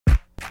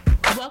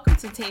Welcome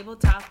to Table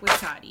Talk with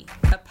Toddy,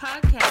 a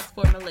podcast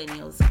for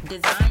millennials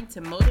designed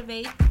to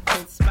motivate,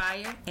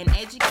 inspire, and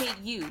educate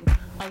you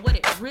on what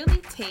it really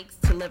takes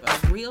to live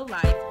a real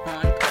life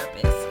on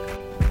purpose.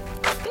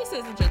 This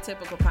isn't your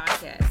typical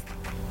podcast.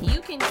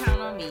 You can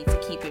count on me to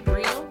keep it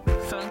real,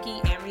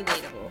 funky, and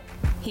relatable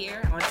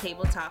here on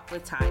Table Talk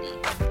with Toddy.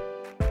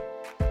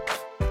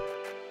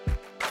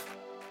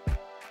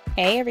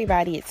 Hey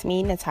everybody, it's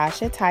me,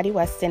 Natasha Toddy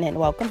Weston, and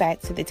welcome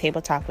back to the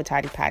Table Talk with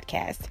Toddy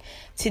podcast.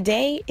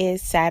 Today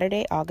is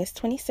Saturday, August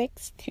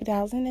 26,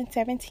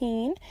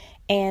 2017,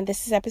 and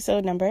this is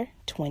episode number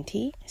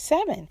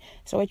 27.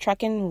 So we're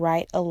trucking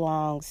right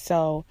along.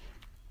 So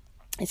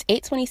it's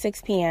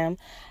 8:26 p.m.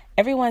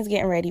 Everyone's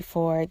getting ready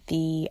for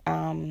the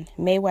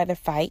Mayweather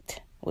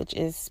fight, which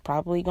is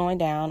probably going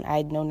down.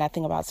 I know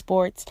nothing about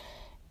sports.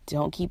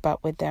 Don't keep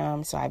up with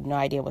them, so I have no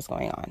idea what's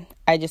going on.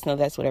 I just know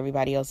that's what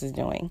everybody else is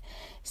doing.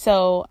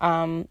 So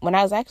when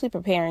I was actually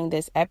preparing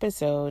this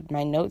episode,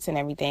 my notes and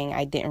everything,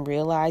 I didn't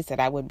realize that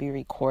I would be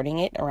recording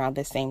it around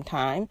the same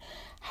time.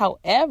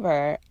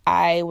 However,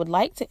 I would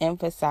like to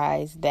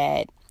emphasize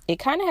that it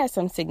kind of has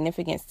some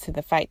significance to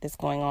the fight that's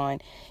going on,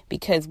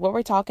 because what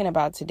we're talking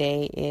about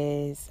today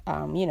is,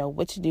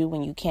 what to do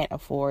when you can't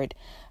afford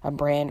a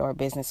brand or a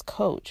business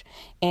coach.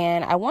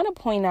 And I want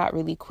to point out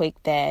really quick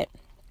that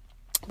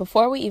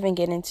before we even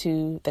get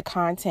into the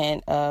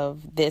content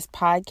of this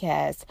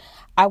podcast,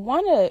 I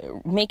want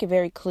to make it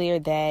very clear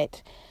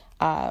that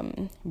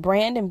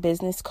brand and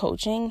business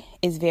coaching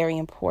is very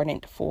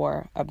important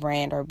for a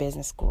brand or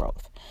business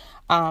growth.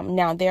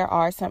 Now, there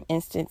are some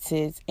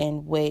instances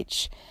in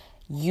which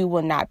you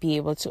will not be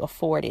able to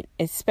afford it,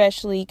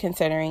 especially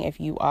considering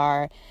if you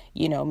are,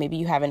 maybe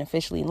you haven't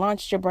officially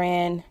launched your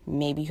brand,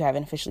 maybe you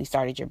haven't officially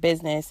started your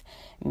business,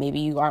 maybe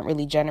you aren't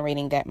really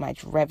generating that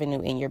much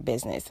revenue in your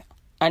business.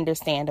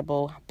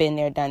 Understandable. Been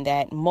there, done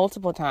that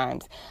multiple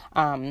times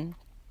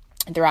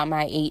throughout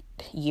my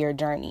 8-year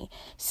journey.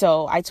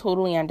 So I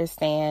totally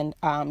understand,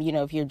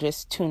 if you're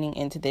just tuning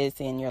into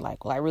this and you're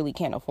like, well, I really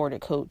can't afford a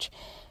coach.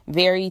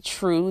 Very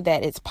true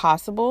that it's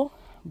possible.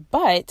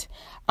 But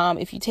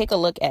if you take a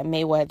look at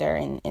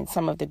Mayweather and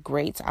some of the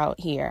greats out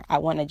here, I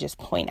want to just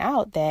point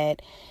out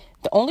that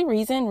the only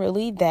reason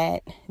really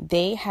that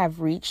they have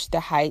reached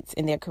the heights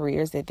in their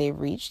careers that they've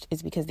reached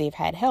is because they've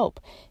had help.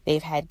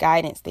 They've had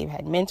guidance. They've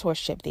had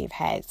mentorship. They've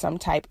had some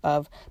type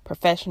of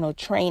professional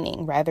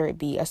training, whether it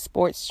be a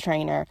sports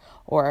trainer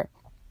or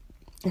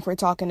if we're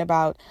talking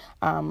about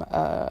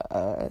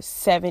a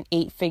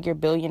 7-8-figure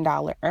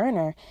billion-dollar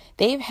earner,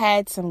 they've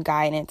had some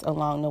guidance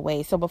along the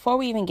way. So before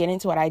we even get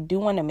into it, I do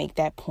want to make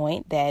that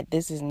point that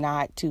this is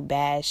not to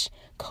bash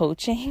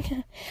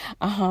coaching,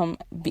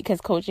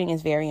 because coaching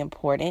is very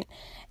important,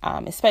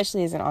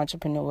 especially as an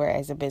entrepreneur,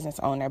 as a business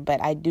owner.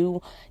 But I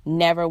do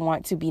never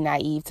want to be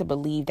naive to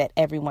believe that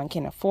everyone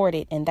can afford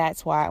it. And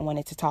that's why I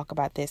wanted to talk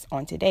about this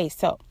on today.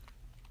 So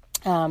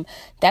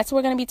that's what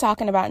we're going to be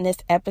talking about in this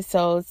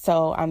episode.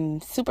 So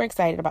I'm super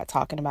excited about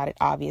talking about it,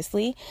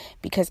 obviously,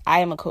 because I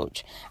am a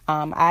coach.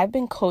 I've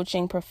been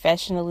coaching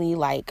professionally,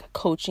 like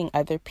coaching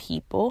other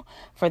people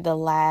for the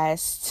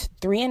last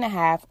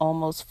 3.5,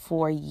 almost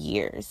 4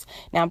 years.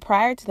 Now,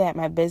 prior to that,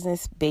 my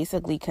business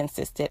basically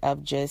consisted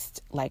of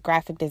just like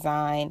graphic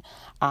design,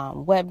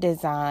 web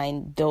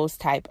design, those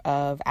type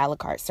of a la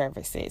carte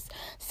services.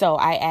 So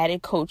I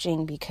added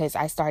coaching because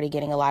I started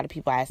getting a lot of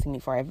people asking me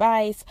for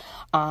advice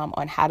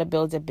on how to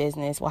build a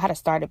business, how to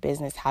start a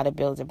business, how to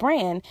build a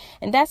brand.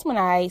 And that's when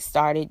I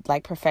started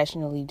like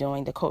professionally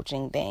doing the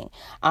coaching thing.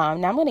 Now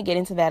I'm going to get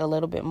into that a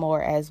little bit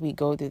more as we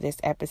go through this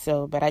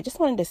episode, but I just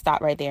wanted to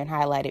stop right there and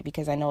highlight it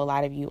because I know a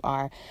lot of you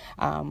are,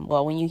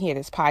 when you hear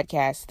this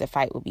podcast, the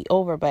fight will be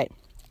over, but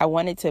I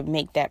wanted to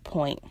make that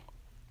point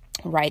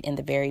right in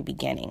the very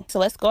beginning. So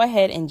let's go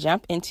ahead and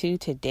jump into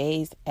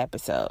today's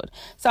episode.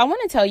 So I want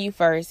to tell you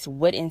first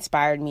what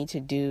inspired me to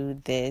do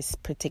this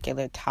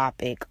particular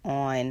topic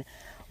on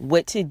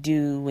what to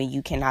do when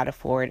you cannot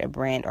afford a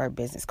brand or a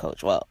business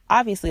coach. Well,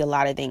 obviously a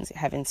lot of things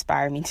have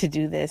inspired me to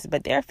do this,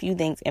 but there are a few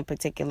things in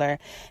particular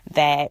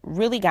that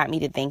really got me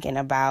to thinking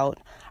about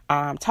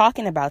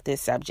talking about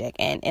this subject.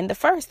 And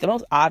the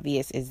most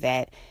obvious is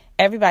that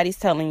everybody's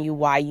telling you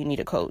why you need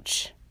a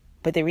coach.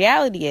 But the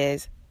reality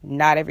is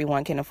not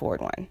everyone can afford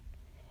one.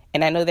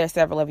 And I know there's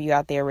several of you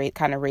out there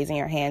kind of raising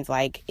your hands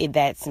like,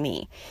 that's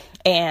me.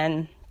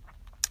 And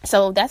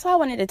so that's why I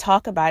wanted to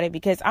talk about it,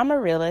 because I'm a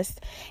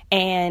realist,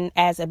 and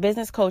as a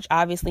business coach,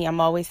 obviously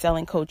I'm always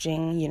selling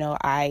coaching.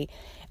 I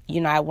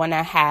want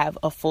to have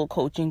a full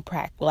coaching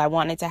practice. Well, I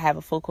wanted to have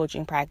a full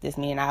coaching practice,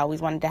 meaning I always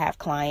wanted to have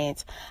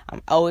clients. I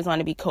always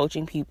want to be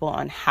coaching people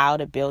on how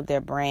to build their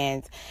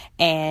brands.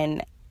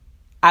 And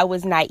I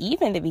was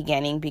naive in the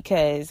beginning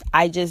because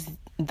I just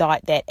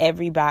thought that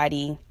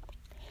everybody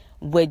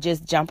would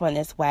just jump on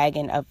this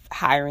wagon of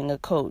hiring a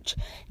coach,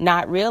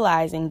 not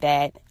realizing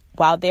that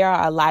while there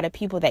are a lot of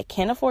people that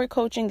can afford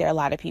coaching, there are a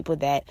lot of people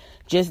that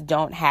just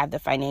don't have the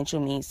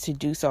financial means to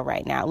do so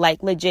right now.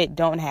 Like legit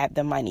don't have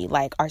the money,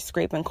 like are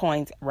scraping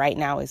coins right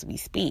now as we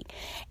speak.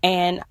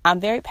 And I'm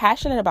very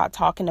passionate about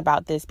talking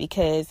about this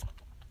because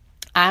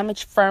I'm a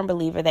firm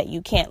believer that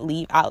you can't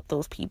leave out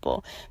those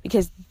people,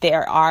 because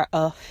there are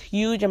a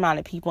huge amount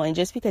of people, and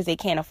just because they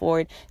can't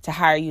afford to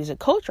hire you as a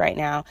coach right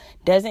now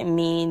doesn't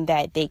mean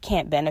that they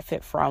can't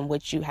benefit from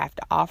what you have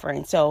to offer.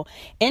 And so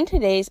in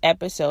today's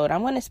episode,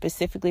 I'm going to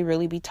specifically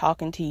really be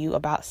talking to you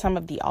about some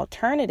of the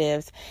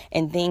alternatives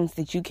and things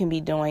that you can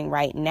be doing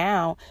right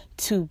now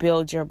to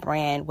build your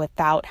brand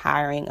without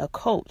hiring a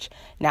coach.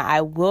 Now,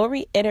 I will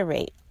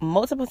reiterate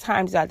multiple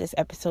times throughout this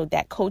episode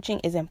that coaching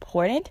is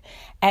important.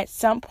 At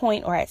some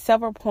point or at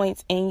several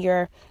points in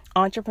your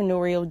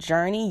entrepreneurial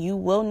journey, you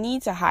will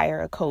need to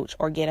hire a coach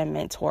or get a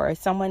mentor or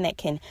someone that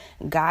can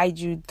guide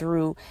you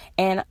through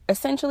and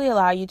essentially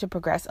allow you to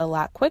progress a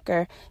lot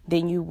quicker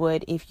than you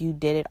would if you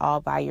did it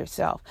all by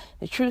yourself.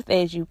 The truth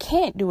is, you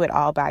can't do it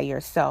all by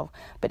yourself.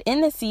 But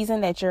in the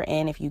season that you're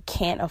in, if you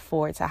can't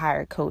afford to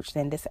hire a coach,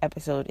 then this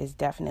episode is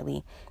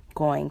definitely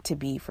going to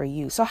be for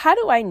you. So how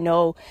do I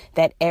know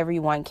that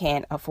everyone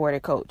can afford a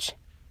coach?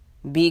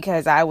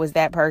 Because I was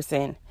that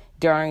person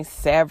during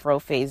several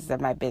phases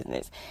of my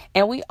business.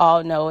 And we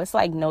all know, it's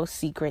like no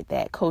secret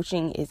that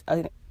coaching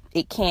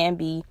it can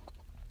be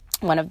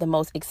one of the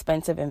most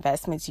expensive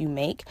investments you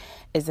make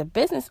as a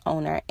business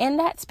owner. And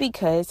that's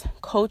because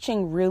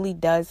coaching really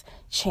does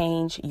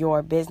change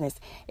your business.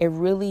 It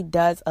really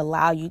does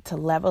allow you to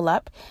level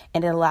up,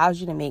 and it allows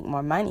you to make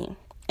more money.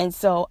 And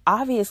so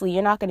obviously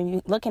you're not going to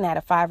be looking at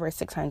a $500 or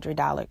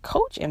 $600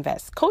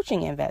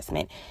 coaching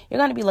investment. You're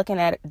going to be looking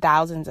at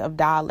thousands of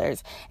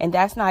dollars. And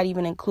that's not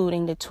even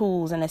including the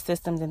tools and the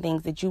systems and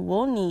things that you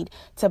will need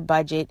to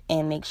budget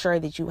and make sure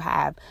that you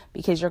have,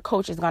 because your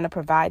coach is going to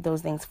provide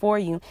those things for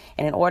you.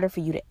 And in order for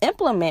you to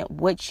implement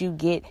what you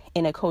get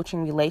in a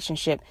coaching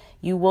relationship,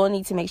 you will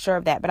need to make sure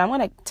of that. But I'm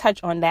going to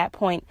touch on that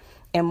point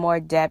in more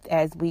depth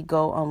as we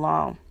go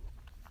along.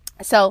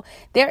 So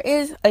there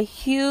is a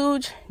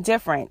huge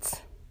difference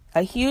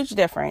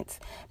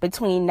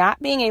between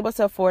not being able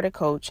to afford a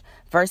coach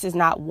versus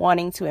not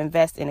wanting to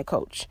invest in a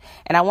coach.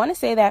 And I want to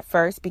say that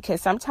first,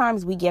 because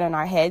sometimes we get in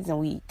our heads and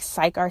we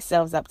psych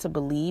ourselves up to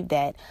believe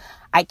that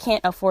I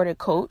can't afford a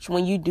coach.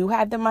 When you do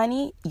have the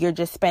money, you're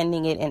just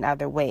spending it in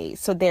other ways.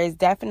 So there's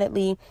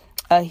definitely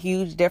a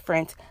huge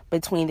difference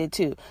between the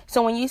two.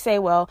 So when you say,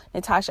 well,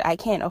 Natasha, I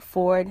can't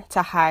afford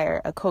to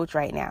hire a coach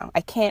right now,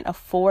 I can't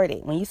afford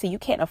it. When you say you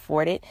can't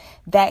afford it,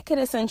 that could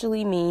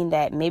essentially mean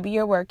that maybe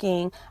you're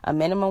working a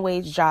minimum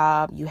wage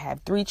job, you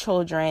have 3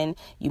 children,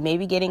 you may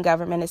be getting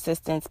government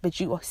assistance, but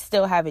you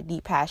still have a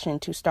deep passion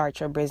to start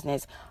your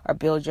business or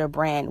build your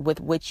brand with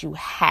what you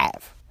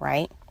have,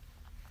 right?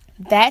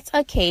 That's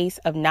a case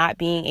of not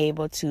being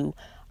able to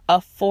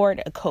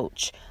afford a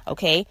coach,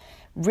 okay?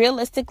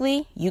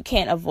 Realistically, you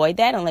can't avoid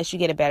that unless you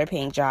get a better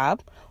paying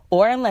job,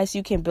 or unless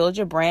you can build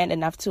your brand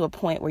enough to a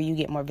point where you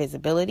get more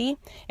visibility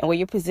and where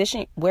you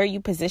position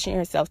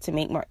yourself to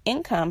make more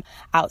income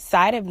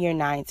outside of your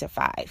 9 to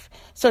 5.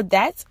 So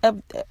that's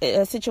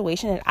a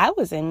situation that I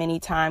was in many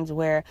times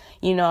where,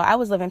 I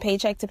was living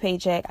paycheck to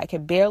paycheck. I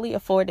could barely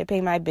afford to pay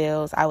my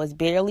bills. I was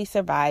barely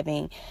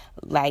surviving,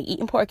 like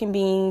eating pork and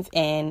beans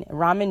and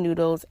ramen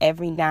noodles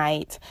every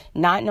night,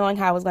 not knowing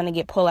how I was going to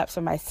get pull-ups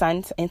for my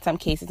sons in some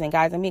cases. And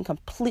guys, I'm being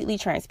completely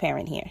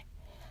transparent here.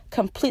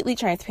 Completely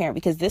transparent,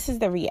 because this is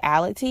the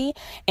reality,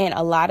 and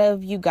a lot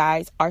of you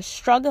guys are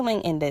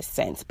struggling in this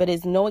sense, but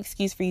it's no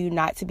excuse for you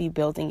not to be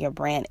building your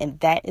brand, and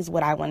that is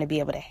what I want to be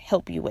able to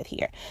help you with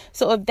here.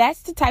 So if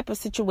that's the type of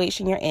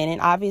situation you're in,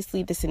 and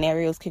obviously the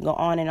scenarios can go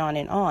on and on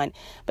and on,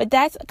 but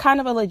that's kind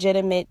of a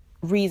legitimate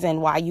reason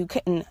why you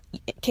couldn't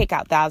kick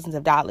out thousands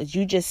of dollars.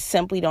 You just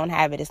simply don't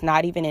have it. It's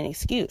not even an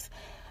excuse.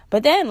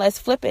 But then let's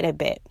flip it a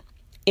bit.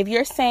 If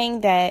you're saying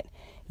that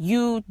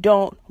you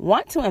don't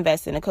want to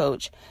invest in a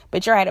coach,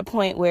 but you're at a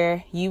point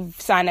where you've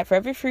signed up for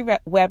every free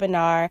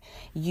webinar,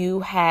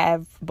 you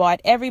have bought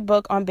every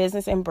book on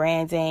business and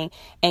branding,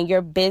 and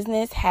your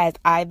business has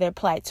either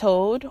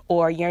plateaued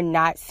or you're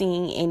not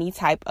seeing any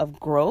type of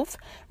growth,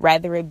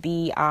 rather it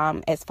be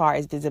as far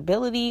as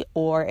visibility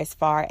or as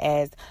far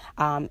as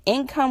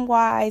income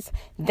wise,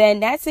 then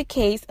that's a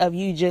case of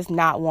you just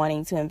not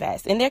wanting to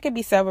invest. And there could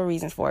be several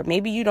reasons for it.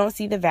 Maybe you don't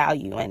see the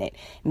value in it.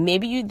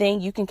 Maybe you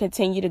think you can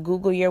continue to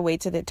Google your way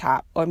to the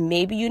top, or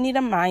maybe you need a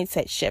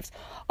mindset shift,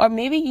 or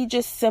maybe you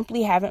just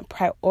simply haven't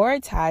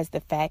prioritized the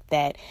fact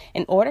that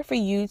in order for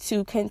you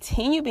to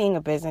continue being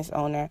a business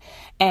owner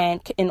and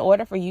in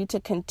order for you to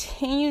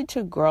continue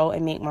to grow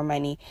and make more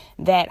money,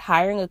 that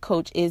hiring a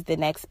coach is the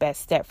next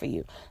best step for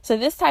you. So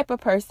this type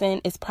of person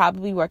is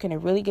probably working a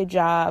really good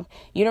job.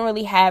 You don't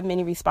really have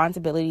many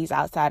responsibilities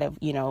outside of,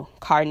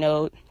 car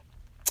note,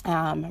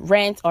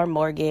 rent or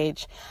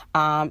mortgage,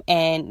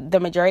 and the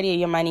majority of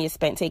your money is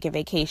spent taking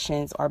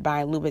vacations or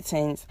buying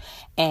Louboutins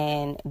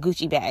and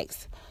Gucci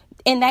bags.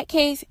 In that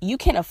case, you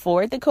can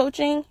afford the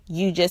coaching.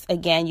 You just,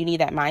 again, you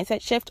need that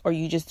mindset shift, or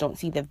you just don't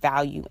see the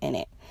value in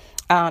it.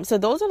 So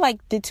those are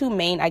like the two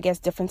main,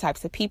 different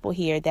types of people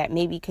here that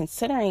may be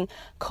considering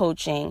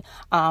coaching.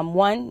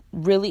 One,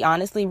 really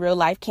honestly, real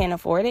life can't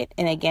afford it.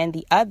 And again,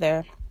 the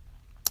other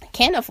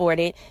can afford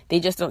it. They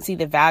just don't see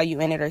the value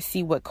in it or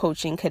see what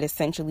coaching could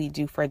essentially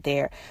do for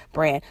their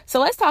brand. So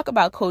let's talk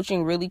about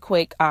coaching really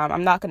quick.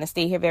 I'm not going to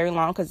stay here very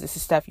long because this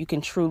is stuff you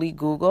can truly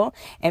Google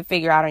and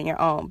figure out on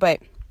your own.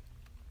 But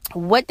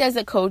what does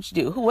a coach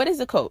do? What is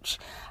a coach?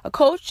 A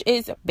coach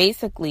is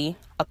basically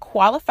a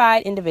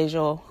qualified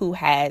individual who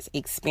has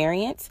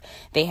experience,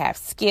 they have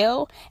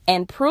skill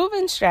and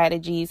proven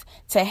strategies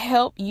to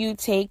help you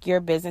take your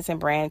business and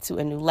brand to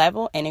a new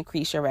level and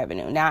increase your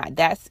revenue. Now,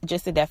 that's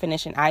just a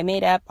definition I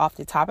made up off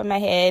the top of my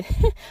head,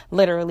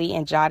 literally,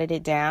 and jotted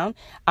it down.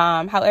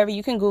 However,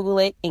 you can Google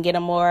it and get a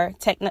more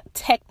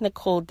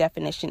technical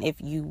definition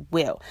if you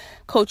will.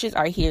 Coaches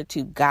are here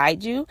to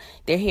guide you.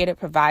 They're here to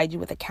provide you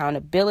with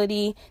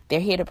accountability. They're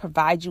here to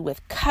provide you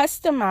with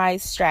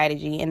customized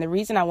strategy. And the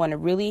reason I want to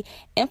really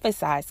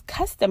emphasize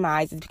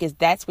customized is because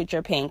that's what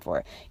you're paying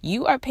for.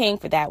 You are paying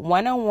for that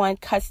one-on-one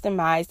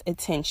customized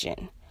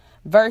attention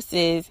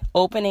versus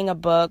opening a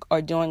book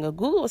or doing a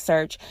Google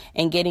search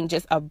and getting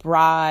just a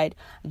broad,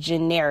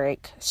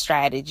 generic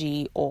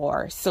strategy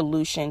or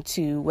solution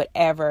to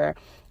whatever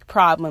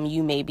problem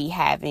you may be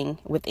having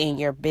within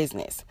your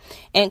business.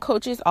 And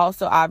coaches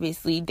also,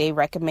 obviously, they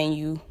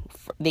recommend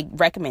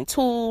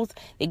tools,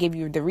 they give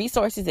you the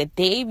resources that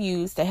they've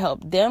used to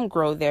help them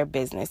grow their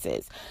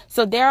businesses.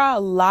 So there are a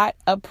lot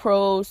of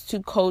pros to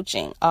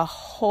coaching, a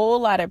whole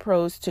lot of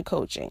pros to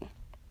coaching.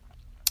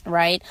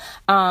 Right.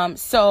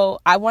 So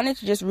I wanted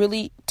to just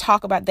really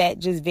talk about that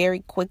just very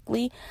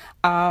quickly.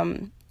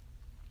 Some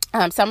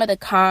of the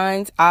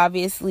cons,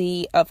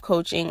 obviously, of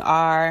coaching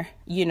are,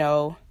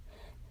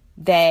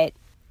 that,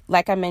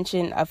 like I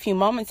mentioned a few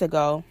moments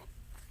ago,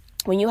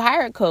 when you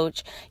hire a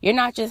coach, you're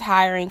not just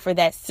hiring for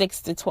that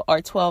 6 to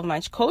 12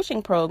 month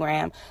coaching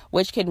program,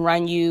 which can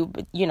run you,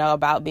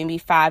 about maybe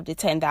 $5,000 to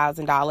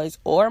 $10,000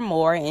 or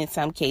more in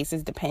some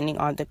cases, depending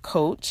on the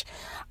coach.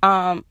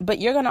 But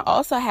you're going to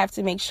also have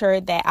to make sure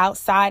that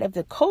outside of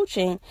the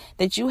coaching,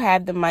 that you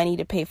have the money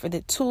to pay for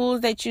the tools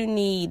that you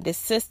need, the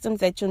systems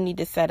that you'll need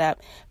to set up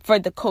for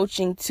the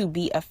coaching to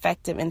be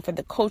effective and for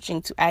the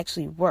coaching to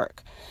actually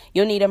work.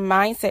 You'll need a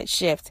mindset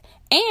shift.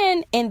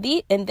 And in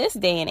this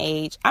day and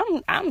age,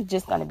 I'm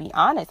just going to be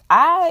honest.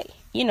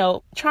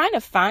 Trying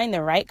to find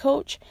the right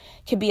coach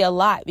can be a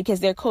lot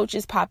because there are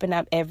coaches popping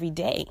up every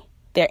day.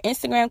 They're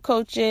Instagram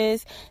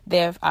coaches,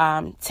 they're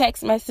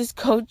text message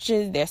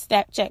coaches, they're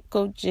Snapchat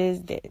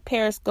coaches, they're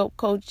Periscope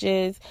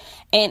coaches.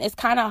 And it's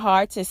kind of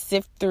hard to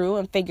sift through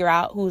and figure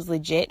out who's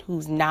legit,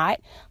 who's not,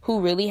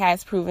 who really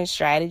has proven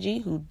strategy,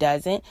 who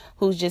doesn't,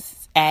 who's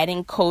just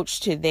adding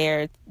coach to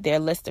their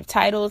list of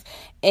titles,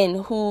 and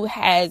who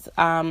has,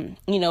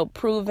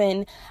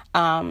 proven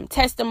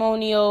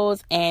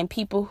testimonials and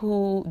people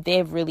who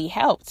they've really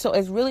helped. So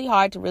it's really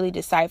hard to really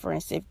decipher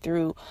and sift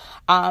through,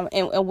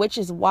 and which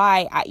is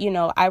why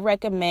I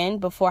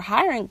recommend before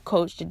hiring a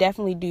coach to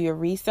definitely do your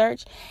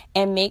research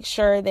and make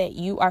sure that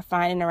you are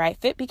finding the right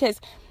fit, because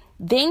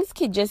things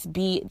could just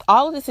be,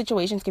 all of the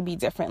situations could be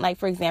different. Like,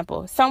 for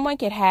example, someone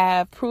could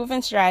have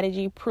proven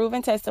strategy,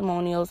 proven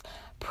testimonials,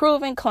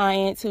 proven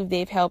clients who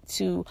they've helped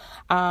to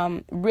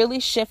really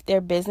shift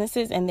their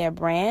businesses and their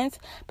brands,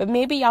 but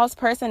maybe y'all's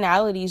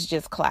personalities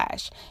just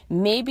clash.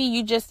 Maybe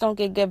you just don't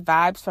get good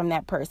vibes from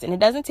that person. It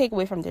doesn't take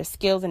away from their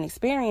skills and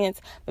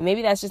experience, but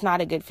maybe that's just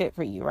not a good fit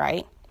for you,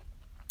 right?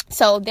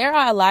 So there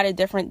are a lot of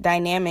different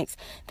dynamics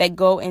that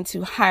go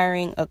into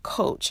hiring a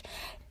coach.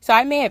 So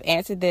I may have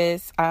answered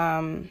this,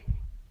 the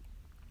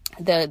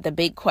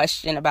big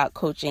question about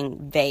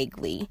coaching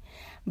vaguely,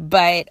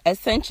 but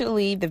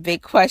essentially the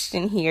big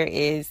question here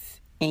is,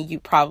 and you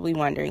probably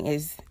wondering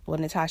is, well,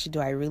 Natasha, do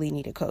I really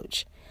need a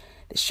coach?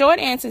 The short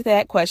answer to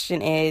that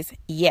question is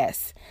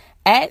yes.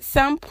 At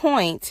some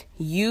point,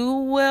 you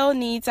will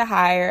need to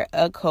hire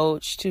a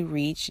coach to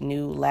reach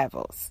new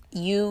levels.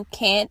 You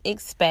can't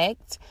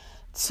expect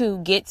to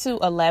get to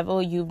a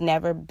level you've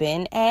never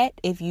been at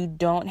if you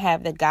don't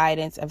have the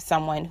guidance of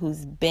someone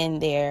who's been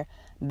there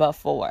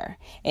before.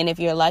 And if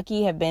you're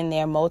lucky, have been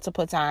there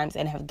multiple times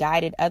and have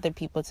guided other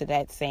people to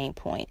that same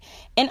point.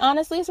 And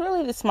honestly, it's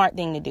really the smart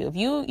thing to do. If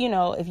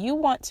you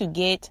want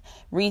to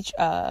reach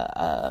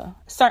a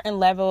certain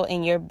level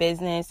in your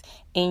business,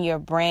 in your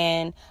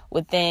brand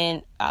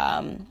within,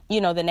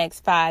 the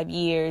next 5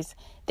 years,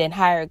 then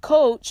hire a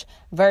coach,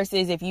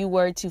 versus if you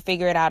were to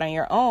figure it out on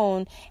your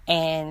own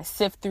and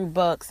sift through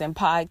books and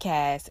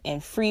podcasts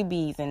and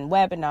freebies and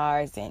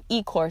webinars and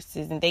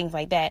e-courses and things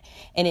like that,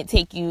 and it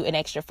take you an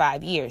extra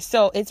 5 years.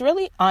 So it's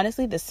really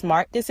honestly the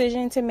smart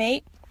decision to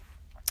make.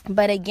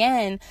 But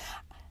again,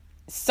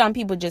 some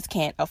people just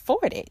can't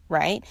afford it,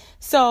 right?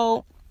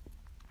 So,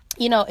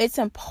 it's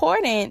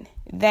important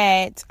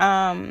that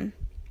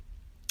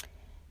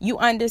you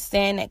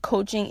understand that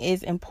coaching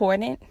is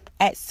important.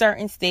 At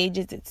certain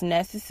stages, it's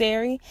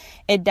necessary.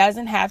 It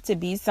doesn't have to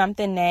be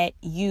something that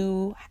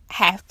you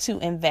have to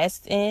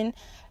invest in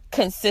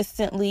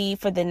consistently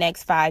for the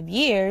next 5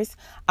 years,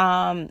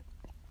 for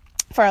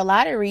a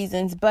lot of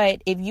reasons.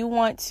 But if you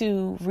want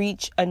to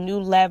reach a new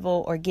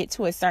level or get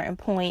to a certain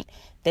point,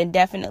 then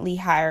definitely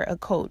hire a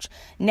coach.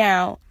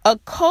 Now, a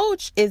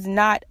coach is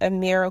not a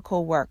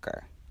miracle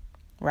worker.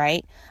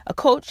 right? A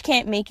coach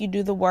can't make you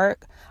do the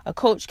work. A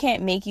coach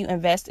can't make you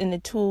invest in the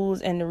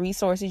tools and the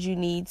resources you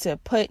need to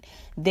put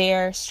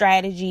their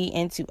strategy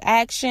into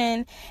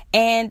action.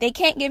 And they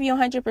can't give you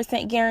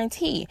 100%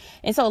 guarantee.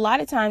 And so a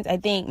lot of times I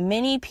think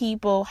many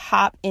people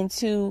hop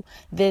into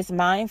this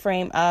mind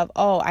frame of,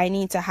 oh, I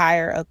need to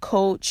hire a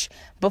coach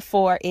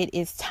before it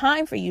is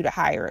time for you to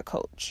hire a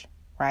coach,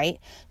 right?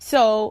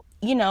 So,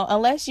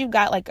 unless you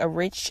got like a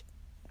rich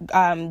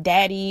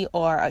daddy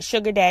or a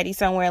sugar daddy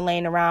somewhere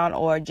laying around,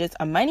 or just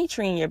a money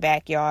tree in your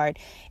backyard,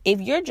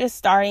 if you're just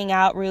starting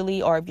out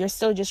really, or if you're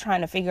still just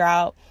trying to figure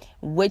out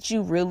what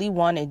you really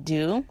want to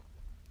do,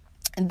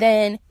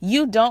 then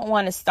you don't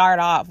want to start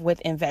off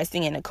with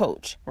investing in a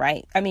coach,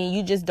 right? I mean,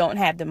 you just don't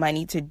have the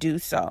money to do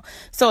so.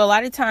 So a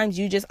lot of times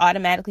you just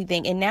automatically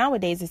think, and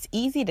nowadays it's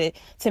easy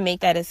to make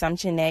that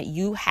assumption that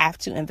you have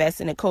to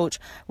invest in a coach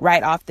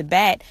right off the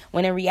bat,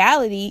 when in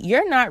reality,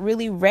 you're not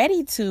really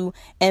ready to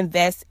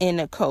invest in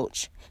a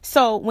coach.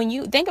 So when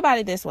you think about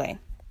it this way,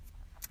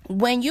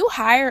 when you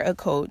hire a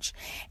coach,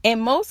 in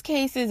most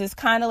cases, it's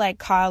kind of like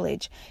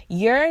college.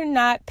 You're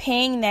not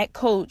paying that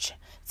coach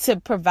to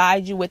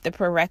provide you with the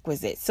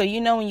prerequisites. So,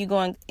 when you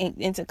go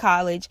into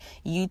college,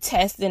 you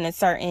test in a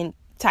certain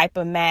type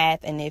of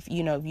math. And if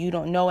you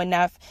don't know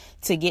enough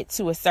to get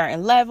to a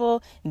certain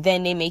level,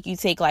 then they make you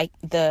take like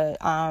the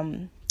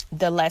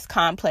less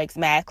complex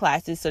math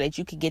classes so that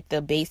you could get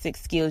the basic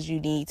skills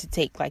you need to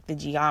take like the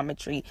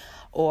geometry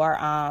or,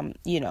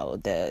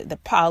 the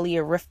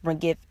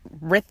polyarithmetic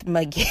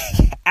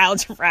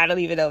algebra. I don't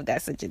even know if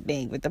that's such a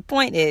thing. But the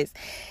point is,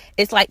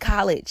 it's like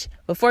college.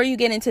 Before you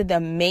get into the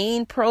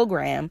main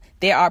program,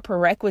 there are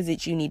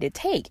prerequisites you need to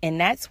take.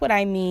 And that's what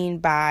I mean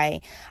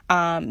by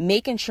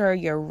making sure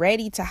you're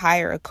ready to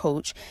hire a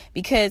coach.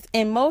 Because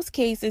in most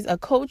cases, a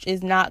coach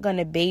is not going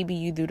to baby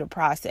you through the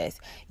process.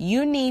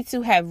 You need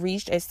to have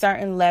reached a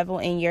certain level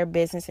in your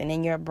business and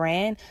in your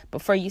brand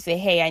before you say,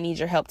 hey, I need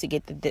your help to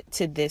get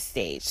to this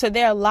stage. So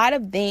there are a lot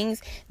of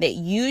things that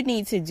you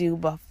need to do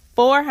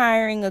before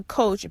hiring a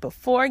coach,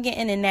 before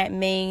getting in that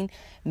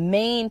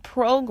main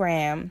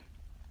program,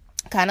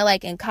 kind of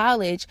like in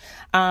college,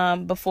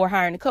 before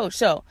hiring a coach.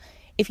 So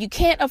if you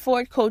can't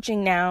afford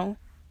coaching now,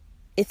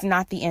 it's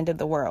not the end of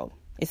the world.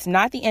 It's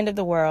not the end of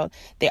the world.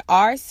 There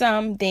are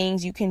some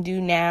things you can do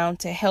now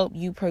to help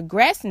you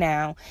progress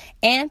now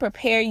and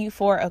prepare you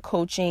for a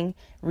coaching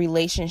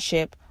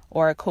relationship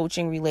or a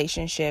coaching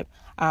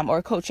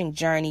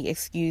journey,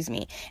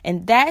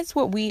 And that's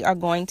what we are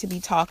going to be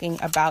talking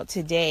about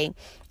today.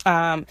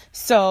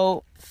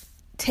 So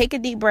take a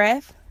deep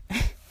breath.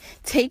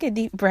 Take a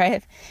deep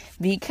breath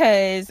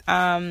because,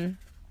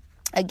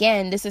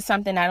 again, this is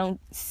something I don't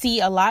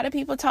see a lot of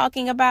people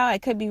talking about. I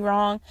could be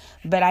wrong,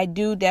 but I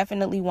do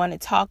definitely want to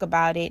talk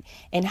about it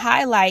and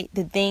highlight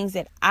the things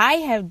that I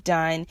have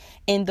done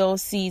in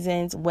those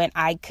seasons when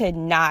I could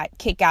not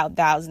kick out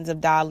thousands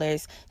of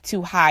dollars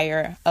to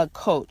hire a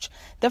coach.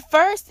 The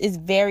first is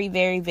very,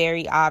 very,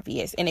 very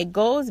obvious, and it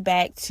goes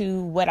back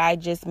to what I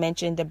just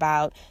mentioned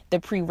about the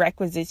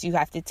prerequisites you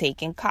have to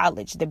take in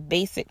college, the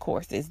basic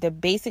courses, the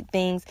basic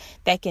things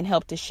that can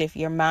help to shift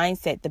your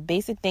mindset, the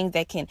basic things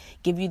that can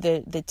give you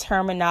the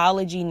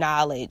terminology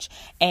knowledge,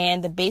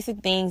 and the basic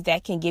things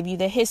that can give you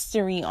the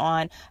history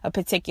on a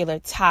particular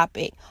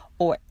topic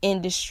or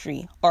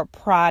industry or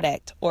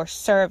product or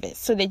service,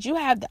 so that you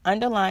have the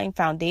underlying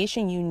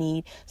foundation you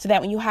need, so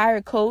that when you hire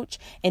a coach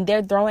and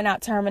they're throwing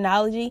out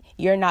terminology,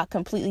 you're not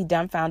completely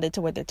dumbfounded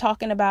to what they're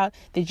talking about,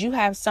 that you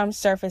have some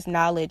surface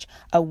knowledge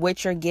of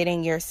what you're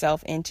getting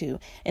yourself into.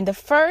 And the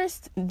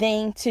first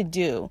thing to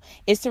do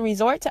is to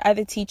resort to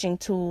other teaching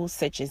tools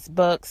such as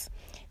books,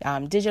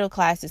 digital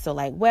classes, so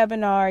like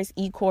webinars,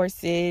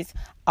 e-courses,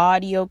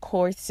 audio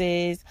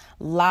courses,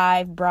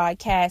 live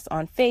broadcasts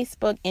on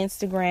Facebook,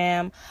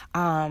 Instagram,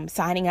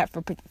 signing up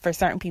for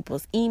certain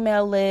people's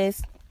email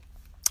lists,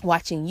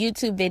 watching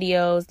YouTube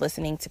videos,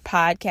 listening to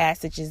podcasts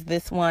such as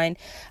this one,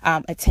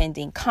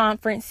 attending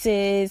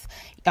conferences,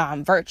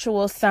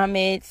 virtual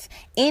summits,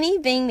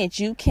 anything that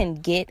you can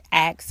get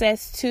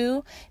access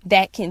to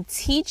that can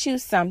teach you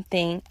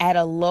something at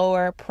a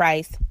lower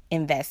price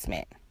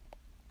investment.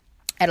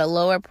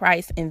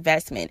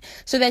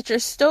 So that you're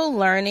still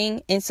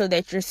learning and so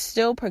that you're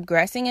still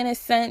progressing in a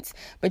sense,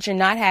 but you're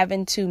not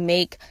having to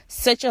make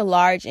such a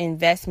large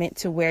investment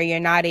to where you're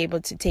not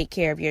able to take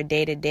care of your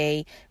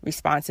day-to-day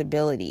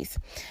responsibilities.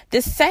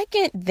 The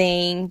second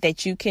thing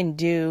that you can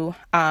do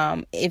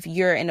if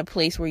you're in a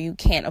place where you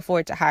can't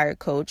afford to hire a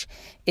coach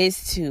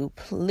is to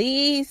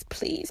please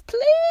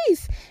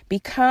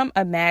become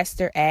a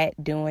master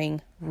at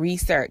doing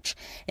research.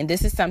 And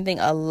this is something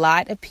a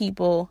lot of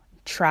people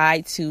try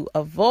to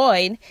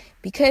avoid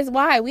because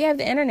why? We have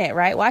the internet,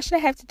 right? Why should I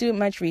have to do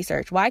much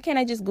research? Why can't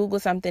I just Google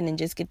something and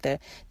just get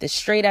the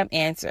straight up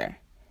answer?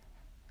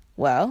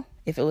 Well,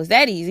 if it was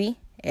that easy,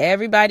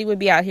 everybody would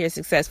be out here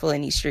successful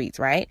in these streets,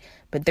 right?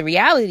 But the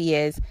reality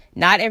is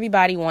not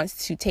everybody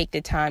wants to take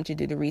the time to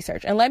do the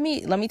research. And let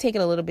me take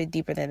it a little bit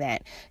deeper than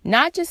that.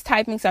 Not just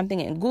typing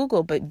something in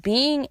Google, but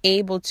being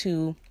able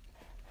to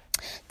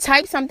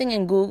Type something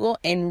in Google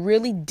and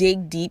really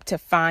dig deep to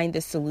find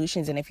the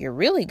solutions. And if you're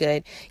really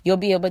good, you'll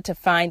be able to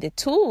find the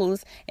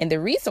tools and the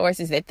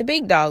resources that the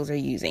big dogs are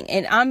using.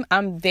 And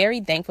I'm very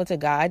thankful to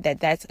God that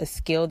that's a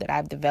skill that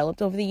I've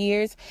developed over the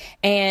years.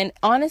 And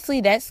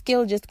honestly, that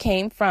skill just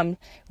came from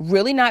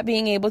really not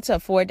being able to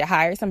afford to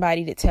hire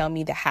somebody to tell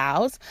me the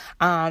hows,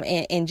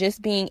 and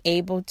just being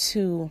able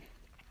to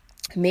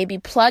maybe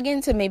plug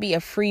into maybe a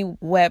free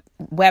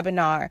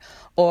webinar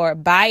or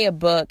buy a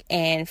book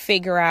and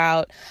figure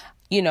out,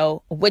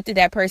 what did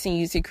that person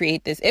use to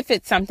create this? If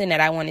it's something that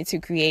I wanted to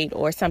create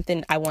or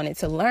something I wanted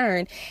to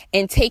learn,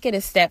 and take it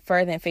a step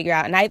further and figure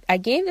out. And I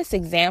gave this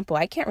example.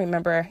 I can't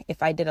remember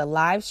if I did a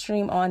live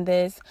stream on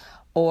this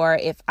or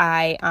if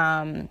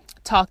I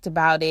talked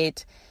about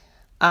it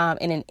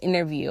in an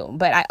interview.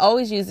 But I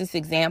always use this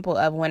example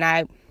of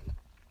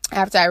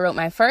after I wrote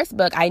my first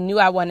book, I knew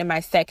I wanted my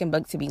second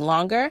book to be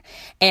longer,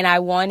 and I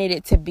wanted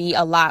it to be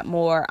a lot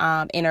more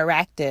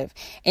interactive.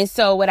 And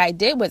so what I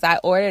did was I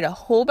ordered a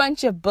whole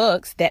bunch of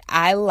books that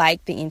I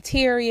liked the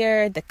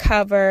interior, the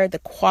cover, the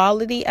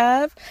quality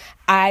of.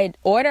 I'd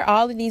order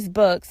all of these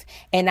books,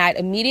 and I'd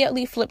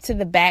immediately flip to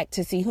the back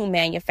to see who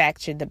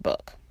manufactured the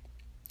book.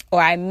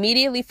 Or I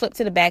immediately flip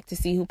to the back to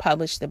see who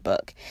published the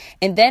book.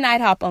 And then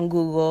I'd hop on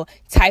Google,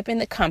 type in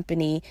the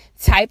company,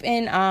 type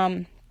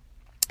in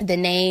the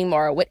name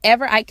or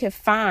whatever I could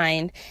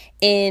find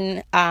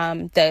in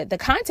the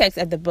context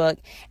of the book,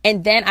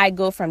 and then I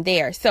go from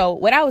there. So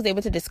what I was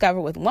able to discover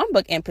with one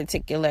book in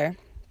particular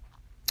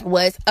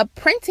was a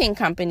printing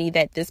company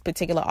that this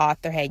particular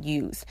author had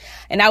used.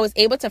 And I was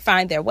able to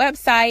find their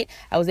website.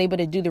 I was able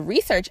to do the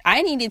research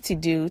I needed to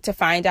do to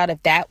find out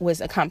if that was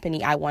a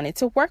company I wanted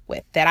to work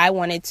with, that I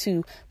wanted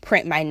to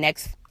print my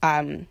next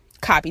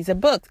copies of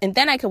books. And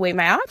then I could weigh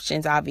my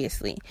options,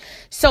 obviously.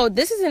 So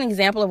this is an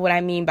example of what I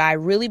mean by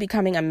really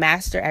becoming a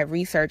master at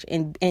research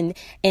and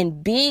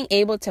being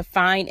able to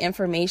find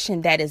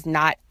information that is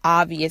not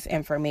obvious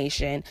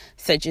information,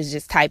 such as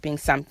just typing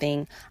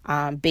something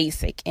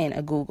basic in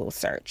a Google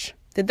search.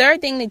 The third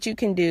thing that you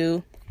can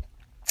do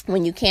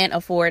when you can't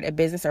afford a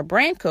business or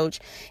brand coach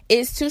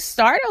is to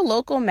start a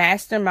local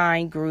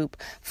mastermind group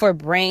for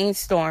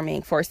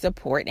brainstorming, for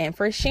support, and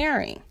for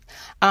sharing.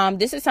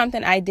 This is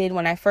something I did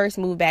when I first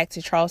moved back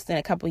to Charleston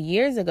a couple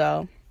years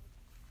ago.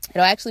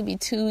 It'll actually be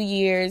 2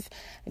 years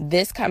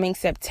this coming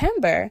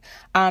September.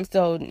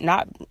 So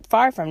not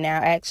far from now,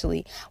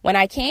 actually. When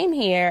I came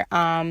here,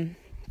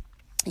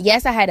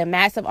 yes, I had a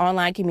massive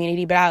online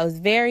community, but I was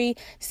very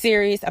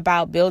serious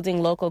about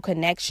building local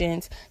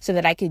connections so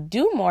that I could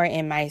do more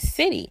in my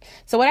city.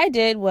 So what I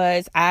did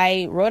was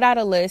I wrote out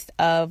a list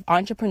of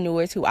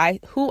entrepreneurs who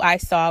I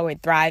saw were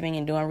thriving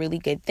and doing really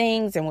good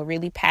things and were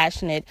really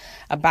passionate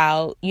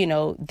about,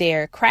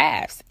 their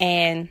crafts.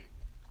 And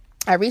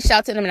I reached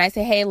out to them and I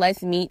said, hey,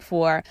 let's meet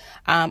for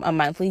a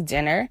monthly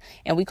dinner.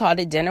 And we called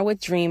it Dinner with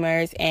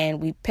Dreamers.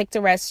 And we picked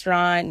a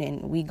restaurant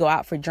and we go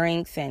out for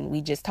drinks and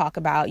we just talk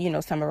about,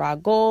 some of our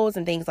goals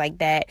and things like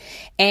that.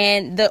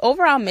 And the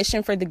overall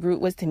mission for the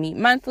group was to meet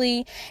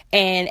monthly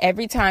and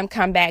every time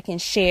come back and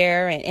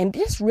share and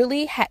just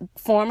really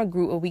form a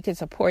group where we could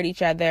support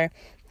each other.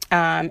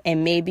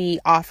 And maybe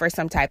offer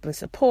some type of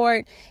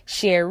support,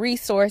 share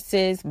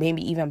resources,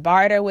 maybe even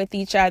barter with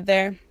each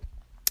other.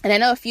 And I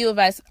know a few of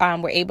us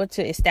were able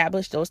to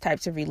establish those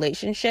types of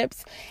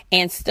relationships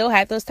and still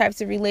have those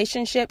types of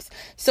relationships.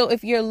 So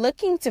if you're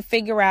looking to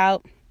figure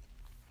out,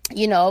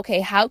 okay,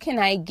 how can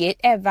I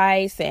get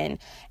advice and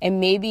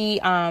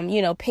maybe,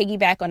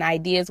 piggyback on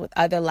ideas with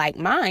other like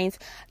minds,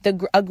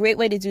 a great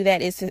way to do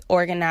that is to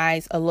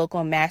organize a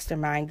local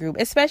mastermind group,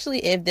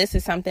 especially if this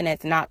is something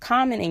that's not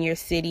common in your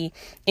city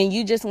and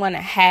you just want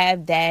to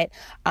have that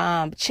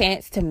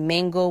chance to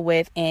mingle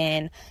with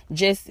and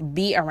just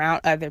be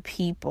around other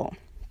people.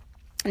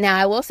 Now,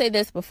 I will say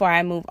this before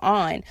I move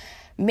on.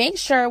 Make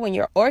sure when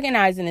you're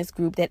organizing this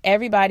group that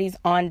everybody's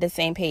on the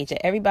same page,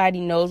 that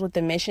everybody knows what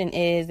the mission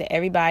is, that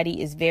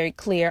everybody is very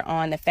clear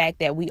on the fact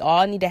that we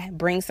all need to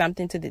bring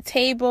something to the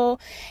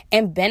table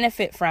and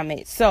benefit from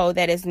it, so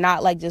that it's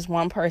not like just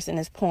one person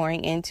is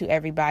pouring into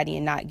everybody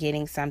and not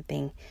getting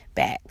something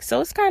back.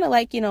 So it's kind of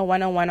like,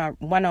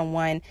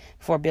 one-on-one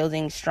for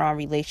building strong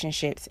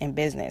relationships in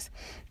business.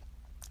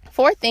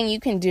 Fourth thing you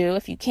can do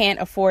if you can't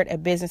afford a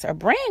business or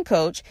brand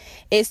coach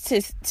is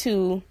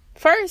to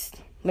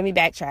first, let me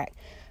backtrack.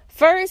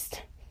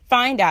 First,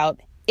 find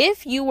out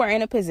if you were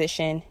in a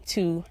position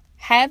to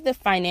have the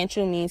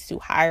financial means to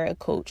hire a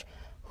coach.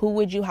 Who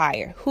would you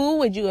hire? Who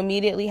would you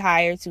immediately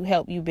hire to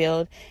help you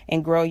build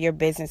and grow your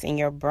business and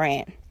your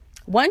brand?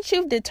 Once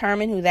you've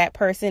determined who that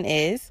person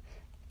is,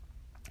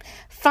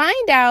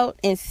 find out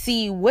and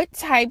see what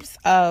types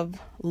of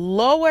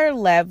lower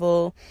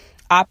level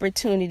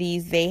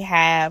opportunities they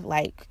have.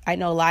 Like, I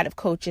know a lot of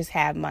coaches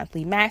have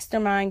monthly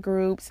mastermind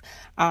groups.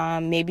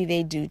 Maybe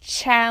they do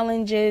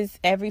challenges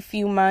every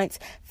few months.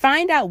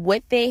 Find out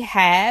what they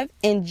have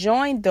and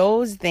join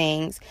those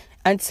things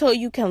until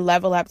you can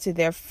level up to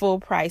their full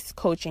price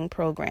coaching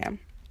program.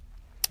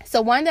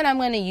 So one that I'm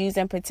going to use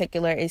in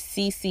particular is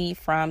Cece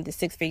from the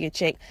Six Figure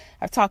Chick.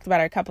 I've talked about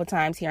her a couple of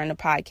times here on the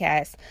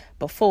podcast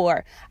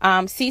before.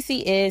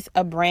 Cece is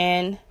a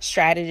brand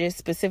strategist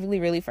specifically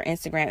really for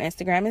Instagram.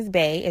 Instagram is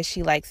bae, as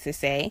she likes to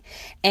say.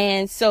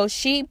 And so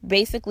she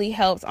basically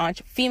helps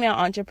female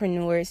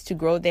entrepreneurs to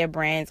grow their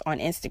brands on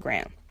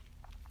Instagram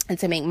and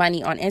to make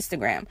money on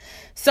Instagram.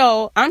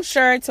 So I'm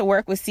sure to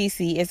work with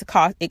Cece,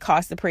 it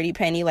costs a pretty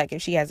penny. Like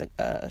if she has a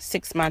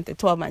 6-month or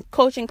 12-month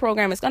coaching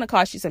program, it's going to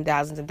cost you some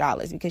thousands of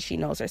dollars because she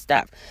knows her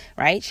stuff,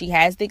 right? She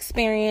has the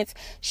experience.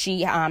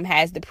 She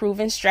has the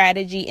proven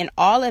strategy and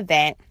all of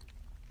that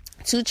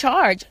to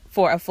charge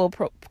for a full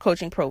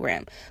coaching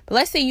program. But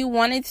let's say you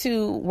wanted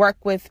to work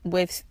with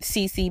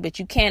Cece, but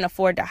you can't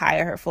afford to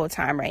hire her full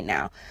time right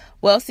now.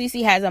 Well,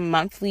 Cece has a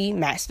monthly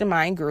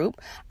mastermind group.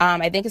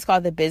 I think it's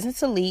called the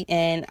Business Elite,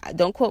 and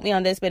don't quote me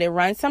on this, but it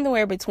runs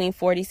somewhere between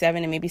 $47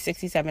 and maybe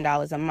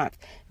 $67 a month.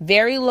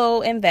 Very low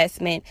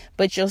investment,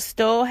 but you'll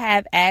still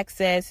have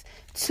access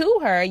to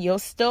her. You'll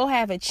still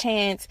have a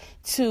chance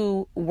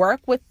to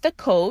work with the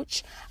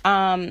coach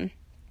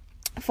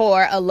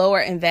for a lower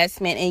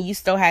investment, and you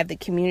still have the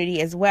community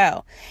as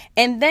well.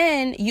 And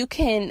then you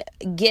can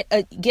get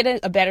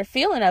a better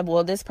feeling of,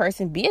 will this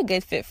person be a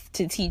good fit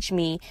to teach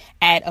me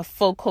at a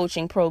full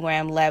coaching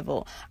program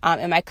level?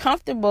 Am I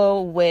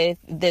comfortable with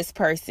this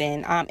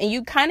person? And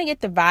you kind of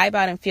get the vibe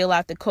out and feel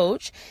out the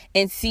coach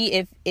and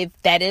see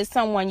if that is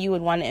someone you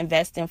would want to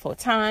invest in full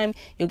time.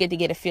 You'll get to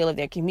get a feel of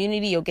their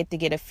community. You'll get to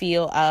get a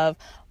feel of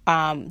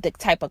the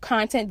type of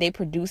content they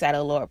produce at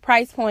a lower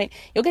price point.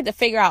 You'll get to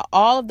figure out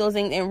all of those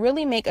things and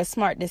really make a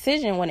smart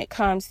decision when it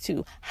comes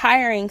to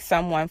hiring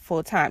someone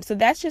full time. So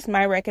that's just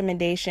my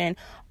recommendation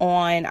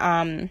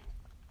on,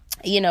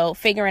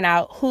 figuring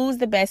out who's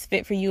the best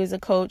fit for you as a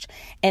coach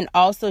and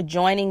also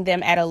joining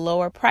them at a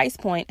lower price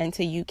point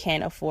until you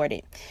can afford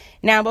it.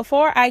 Now,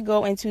 before I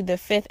go into the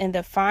fifth and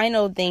the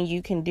final thing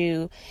you can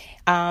do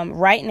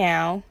right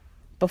now,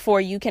 before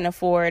you can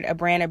afford a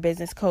brand or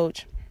business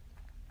coach,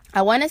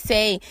 I want to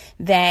say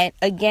that,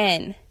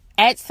 again,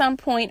 at some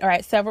point or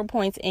at several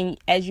points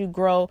as you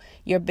grow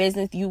your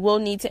business, you will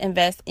need to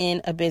invest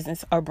in a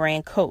business or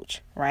brand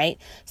coach, right?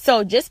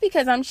 So just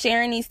because I'm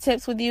sharing these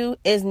tips with you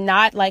is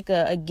not like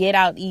a get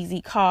out easy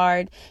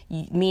card,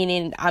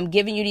 meaning I'm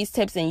giving you these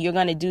tips and you're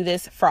going to do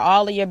this for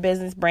all of your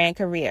business, brand,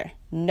 career.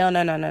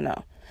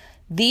 No.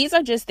 These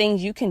are just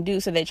things you can do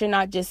so that you're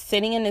not just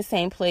sitting in the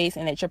same place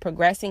and that you're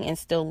progressing and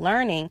still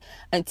learning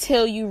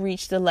until you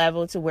reach the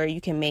level to where you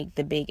can make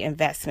the big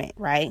investment,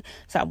 right?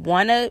 So I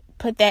want to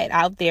put that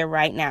out there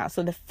right now.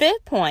 So the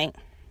fifth point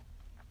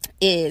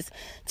is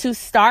to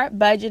start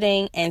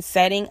budgeting and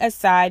setting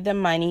aside the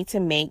money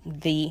to make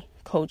the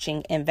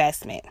coaching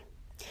investment,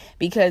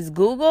 because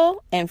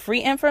Google and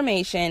free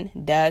information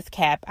does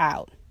cap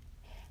out.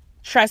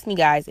 Trust me,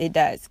 guys, it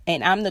does.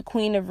 And I'm the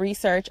queen of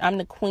research. I'm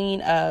the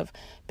queen of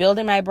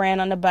building my brand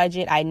on a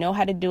budget. I know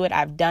how to do it.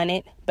 I've done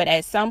it. But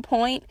at some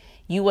point,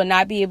 you will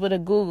not be able to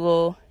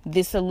Google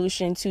the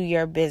solution to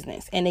your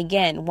business. And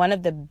again, one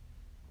of the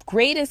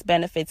greatest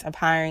benefits of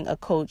hiring a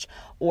coach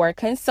or a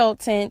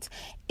consultant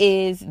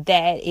is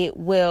that it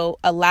will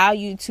allow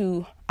you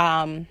to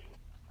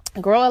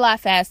grow a lot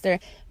faster,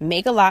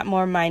 make a lot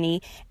more money,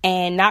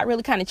 and not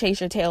really kind of chase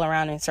your tail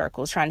around in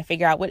circles, trying to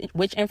figure out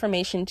which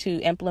information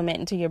to implement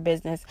into your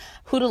business,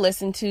 who to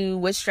listen to,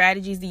 which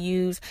strategies to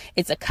use.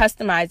 It's a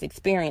customized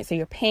experience. So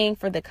you're paying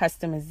for the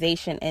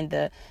customization and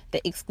the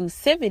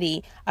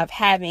exclusivity of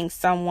having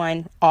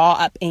someone all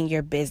up in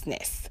your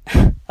business.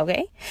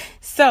 Okay.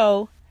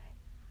 So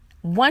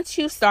once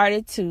you've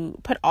started to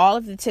put all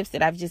of the tips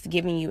that I've just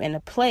given you into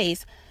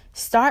place,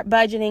 start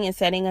budgeting and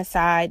setting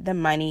aside the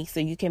money so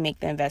you can make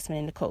the investment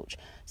in the coach.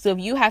 So if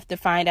you have to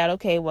find out,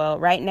 okay, well,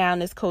 right now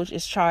this coach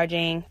is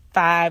charging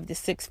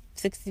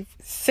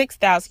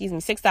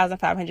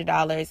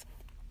 $6,500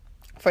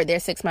 for their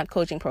 6-month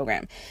coaching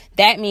program.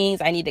 That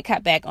means I need to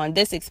cut back on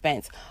this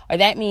expense, or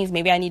that means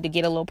maybe I need to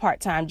get a little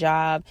part-time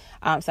job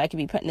so I can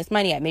be putting this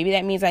money out. Maybe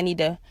that means I need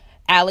to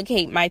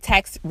allocate my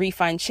tax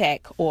refund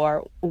check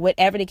or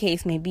whatever the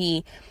case may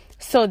be,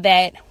 so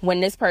that when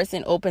this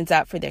person opens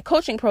up for their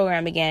coaching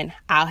program again,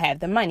 I'll have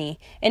the money.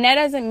 And that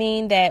doesn't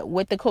mean that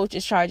what the coach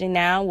is charging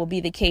now will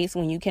be the case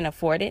when you can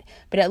afford it,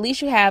 but at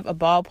least you have a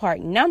ballpark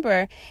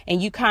number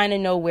and you kind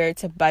of know where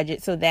to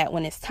budget so that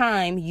when it's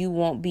time, you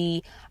won't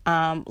be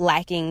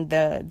lacking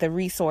the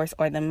resource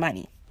or the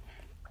money.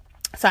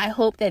 So I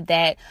hope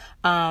that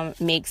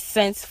makes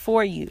sense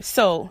for you.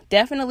 So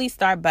definitely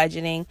start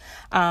budgeting.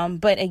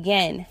 But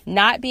again,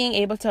 not being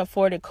able to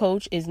afford a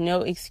coach is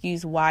no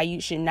excuse why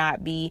you should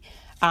not be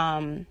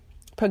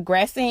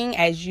progressing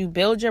as you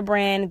build your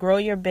brand, grow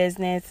your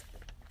business,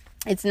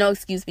 it's no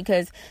excuse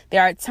because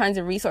there are tons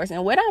of resources.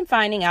 And what I'm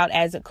finding out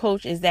as a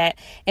coach is that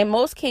in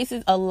most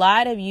cases, a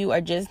lot of you are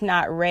just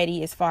not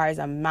ready as far as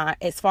your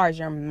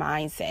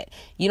mindset.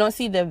 You don't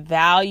see the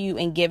value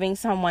in giving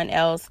someone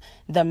else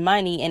the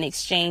money in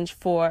exchange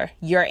for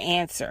your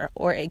answer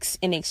or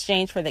in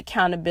exchange for the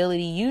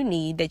accountability you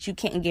need that you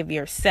can't give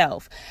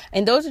yourself.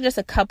 And those are just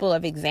a couple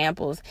of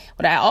examples.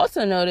 What I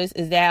also notice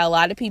is that a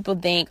lot of people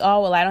think,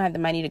 oh, well, I don't have the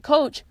money to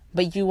coach,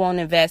 but you won't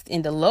invest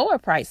in the lower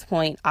price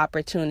point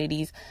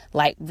opportunities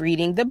like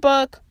reading the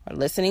book or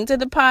listening to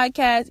the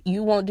podcast.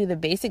 You won't do the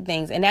basic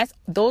things. And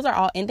those are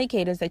all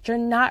indicators that you're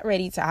not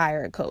ready to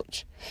hire a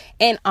coach.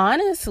 And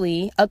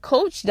honestly, a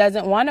coach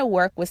doesn't want to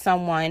work with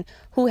someone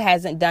who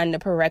hasn't done the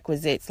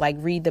prerequisites, like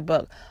read the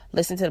book,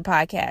 listen to the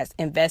podcast,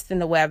 invest in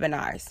the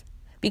webinars.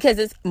 Because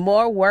it's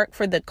more work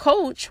for the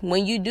coach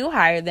when you do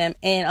hire them.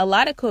 And a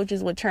lot of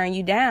coaches will turn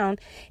you down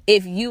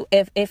if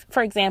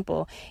for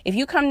example, if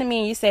you come to me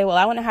and you say, well,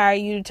 I want to hire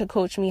you to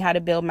coach me how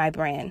to build my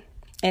brand.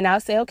 And I'll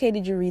say, okay,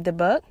 did you read the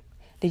book?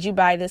 Did you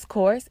buy this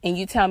course? And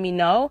you tell me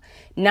no.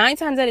 9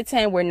 times out of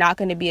 10, we're not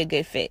going to be a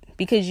good fit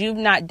because you've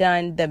not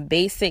done the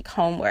basic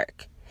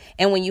homework.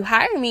 And when you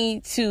hire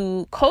me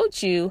to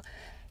coach you,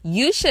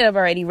 you should have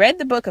already read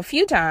the book a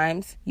few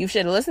times. You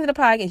should have listened to the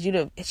podcast.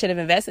 You should have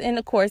invested in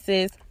the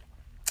courses,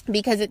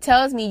 because it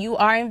tells me you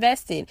are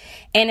invested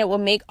and it will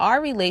make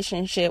our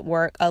relationship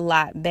work a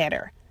lot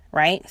better,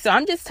 right? So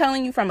I'm just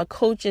telling you from a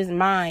coach's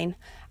mind,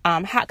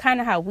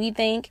 how we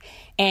think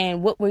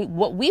and what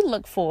we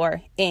look for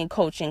in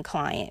coaching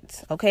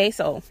clients. Okay,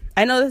 so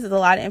I know this is a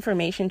lot of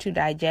information to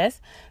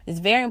digest. It's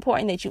very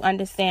important that you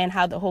understand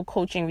how the whole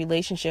coaching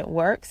relationship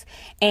works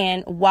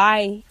and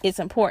why it's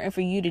important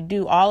for you to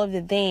do all of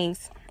the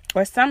things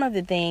or some of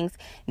the things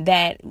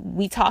that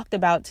we talked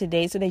about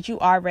today so that you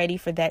are ready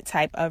for that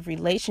type of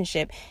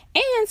relationship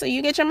and so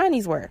you get your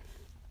money's worth.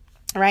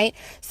 Right.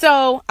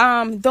 So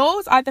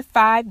those are the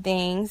 5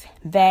 things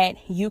that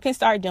you can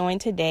start doing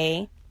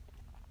today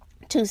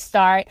to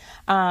start,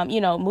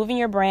 moving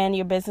your brand,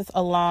 your business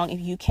along if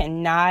you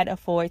cannot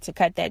afford to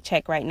cut that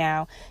check right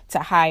now to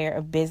hire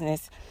a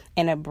business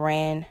and a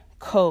brand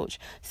coach.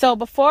 So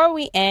before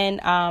we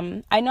end,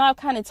 I know I've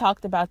kind of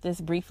talked about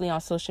this briefly on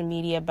social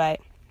media,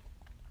 but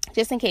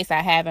just in case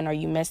I haven't or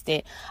you missed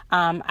it,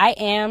 I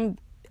am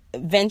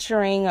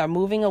venturing or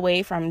moving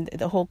away from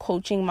the whole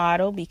coaching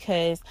model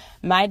because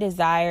my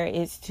desire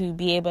is to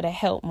be able to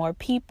help more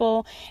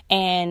people.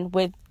 And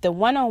with the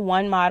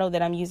one-on-one model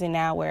that I'm using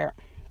now where,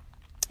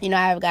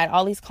 I've got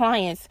all these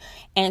clients.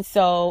 And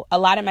so a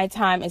lot of my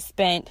time is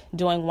spent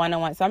doing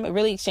one-on-one. So I'm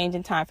really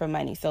exchanging time for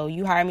money. So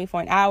you hire me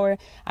for an hour,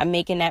 I'm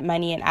making that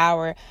money an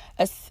hour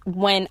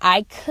when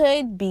I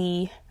could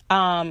be,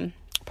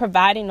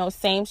 providing those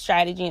same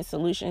strategy and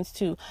solutions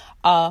to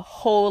a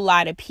whole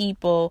lot of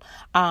people,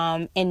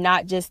 and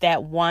not just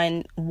that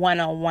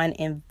one-on-one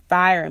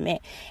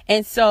environment.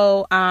 And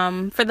so,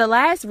 for the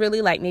last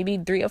really maybe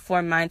 3 or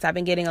 4 months, I've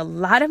been getting a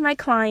lot of my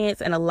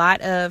clients and a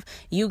lot of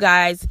you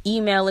guys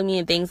emailing me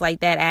and things like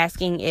that,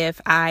 asking if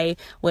I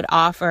would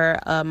offer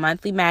a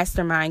monthly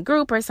mastermind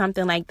group or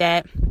something like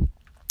that.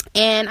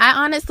 And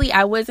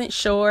I wasn't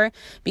sure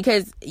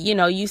because,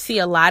 you see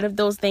a lot of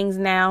those things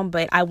now,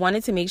 but I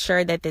wanted to make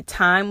sure that the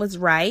time was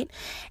right.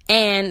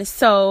 And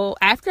so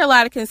after a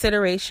lot of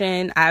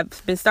consideration,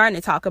 I've been starting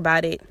to talk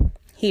about it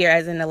here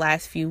as in the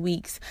last few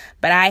weeks,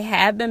 but I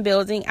have been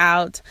building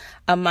out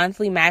a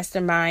monthly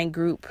mastermind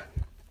group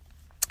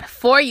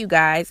for you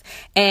guys,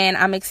 and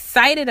I'm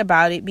excited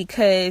about it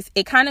because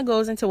it kind of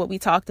goes into what we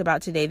talked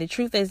about today. The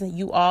truth is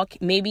you all,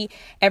 maybe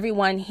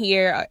everyone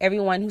here or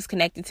everyone who's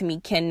connected to me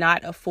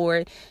cannot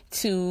afford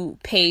to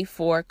pay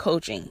for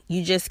coaching.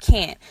 You just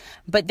can't.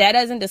 But that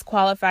doesn't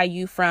disqualify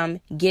you from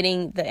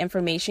getting the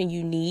information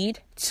you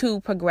need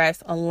to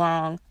progress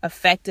along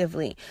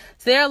effectively.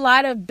 So there are a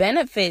lot of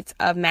benefits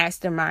of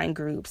mastermind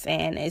groups,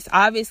 and it's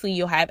obviously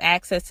you'll have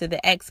access to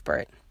the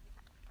expert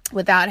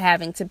without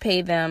having to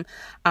pay them,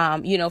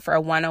 for a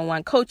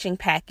one-on-one coaching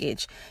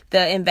package.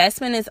 The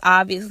investment is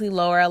obviously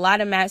lower. A lot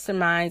of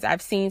masterminds,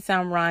 I've seen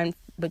some run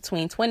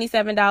between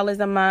 $27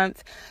 a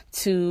month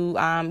to,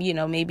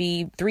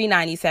 maybe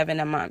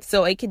 $397 a month.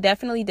 So it could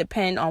definitely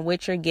depend on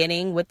what you're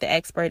getting, what the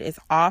expert is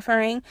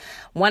offering.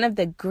 One of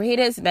the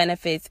greatest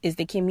benefits is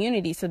the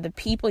community. So the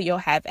people you'll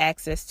have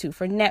access to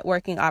for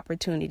networking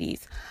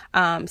opportunities,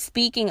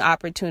 speaking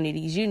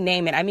opportunities, you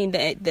name it. I mean,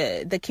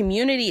 the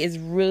community is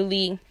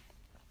really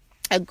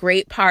a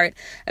great part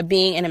of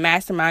being in a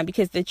mastermind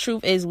because the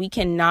truth is we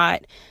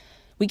can't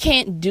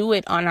do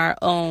it on our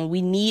own.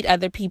 We need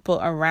other people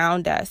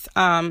around us.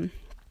 And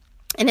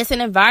it's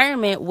an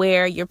environment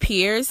where your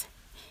peers,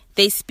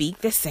 they speak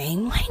the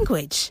same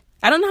language.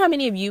 I don't know how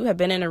many of you have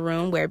been in a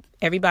room where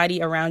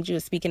Everybody around you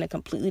is speaking a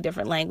completely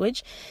different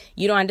language.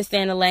 You don't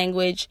understand the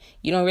language.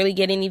 You don't really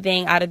get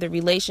anything out of the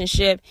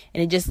relationship,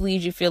 and it just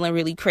leaves you feeling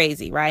really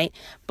crazy, right?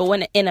 But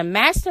when in a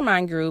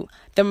mastermind group,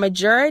 the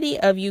majority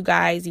of you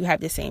guys, you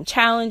have the same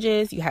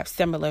challenges, you have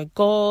similar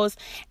goals,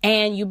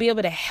 and you'll be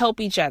able to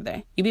help each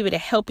other. You'll be able to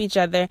help each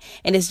other,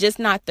 and it's just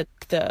not the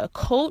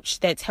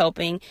coach that's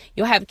helping.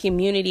 You'll have a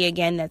community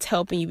again that's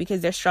helping you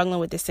because they're struggling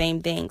with the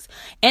same things.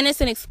 And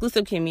it's an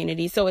exclusive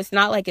community, so it's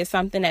not like it's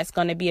something that's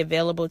going to be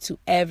available to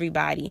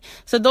everybody.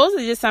 So those are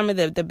just some of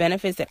the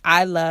benefits that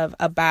I love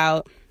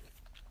about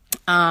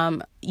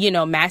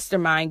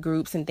mastermind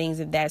groups and things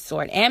of that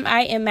sort. Am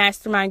I in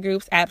mastermind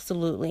groups?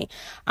 Absolutely.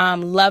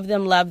 Love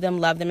them.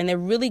 And they're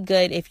really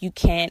good if you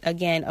can't,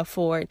 again,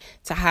 afford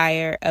to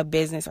hire a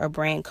business or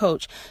brand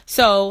coach.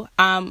 So,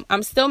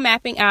 I'm still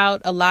mapping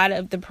out a lot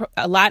of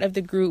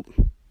the group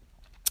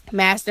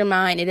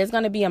mastermind. It is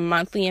going to be a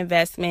monthly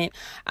investment.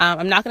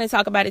 I'm not going to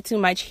talk about it too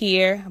much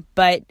here,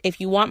 but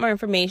if you want more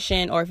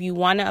information or if you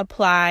want to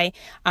apply,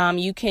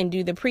 you can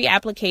do the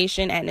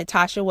pre-application at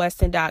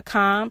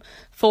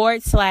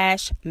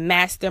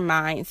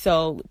natashaweston.com/mastermind.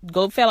 So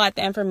go fill out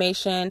the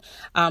information.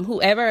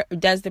 Whoever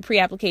does the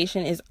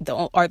pre-application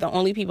are the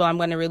only people I'm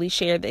going to really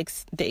share the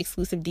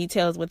exclusive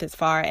details with as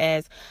far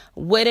as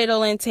what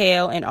it'll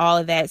entail and all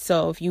of that.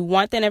 So if you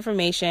want that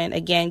information,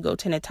 again, go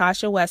to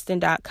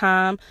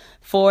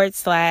natashaweston.com/mastermind.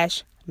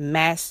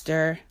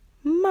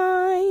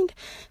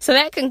 So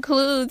that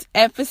concludes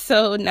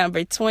episode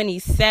number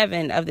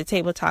 27 of the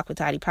Table Talk with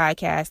Tati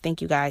podcast.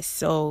 Thank you guys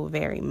so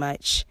very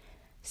much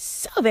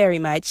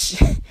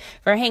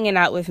for hanging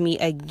out with me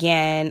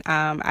again.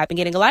 I've been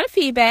getting a lot of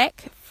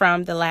feedback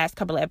from the last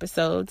couple of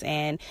episodes,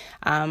 and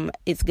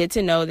it's good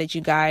to know that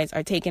you guys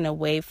are taking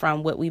away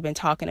from what we've been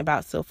talking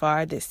about so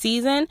far this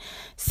season.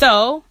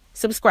 So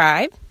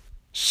subscribe.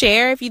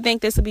 Share if you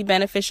think this will be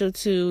beneficial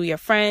to your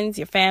friends,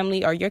 your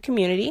family, or your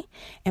community.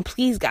 And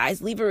please,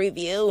 guys, leave a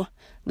review.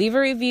 Leave a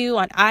review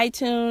on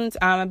iTunes.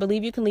 I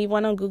believe you can leave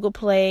one on Google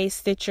Play,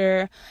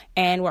 Stitcher,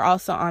 and we're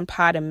also on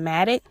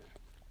Podomatic.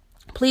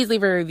 Please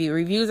leave a review.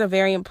 Reviews are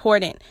very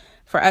important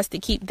for us to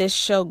keep this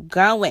show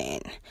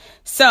going.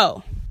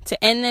 So,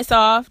 to end this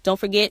off, don't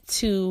forget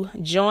to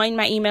join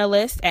my email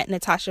list at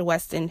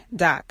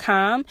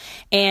natashaweston.com.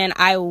 And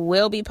I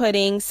will be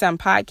putting some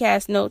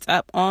podcast notes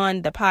up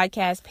on the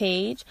podcast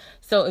page.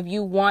 So if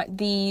you want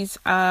these,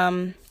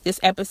 this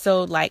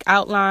episode like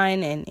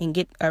outline and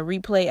get a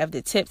replay of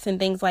the tips and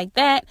things like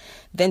that,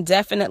 then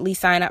definitely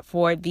sign up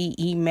for the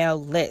email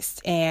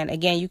list. And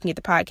again, you can get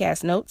the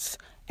podcast notes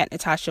at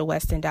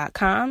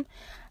natashaweston.com.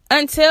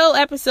 Until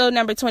episode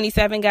number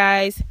 27,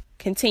 guys,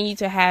 continue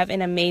to have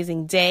an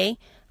amazing day.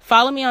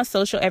 Follow me on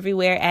social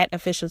everywhere at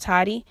Official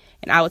Tati,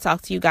 and I will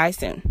talk to you guys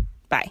soon.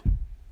 Bye.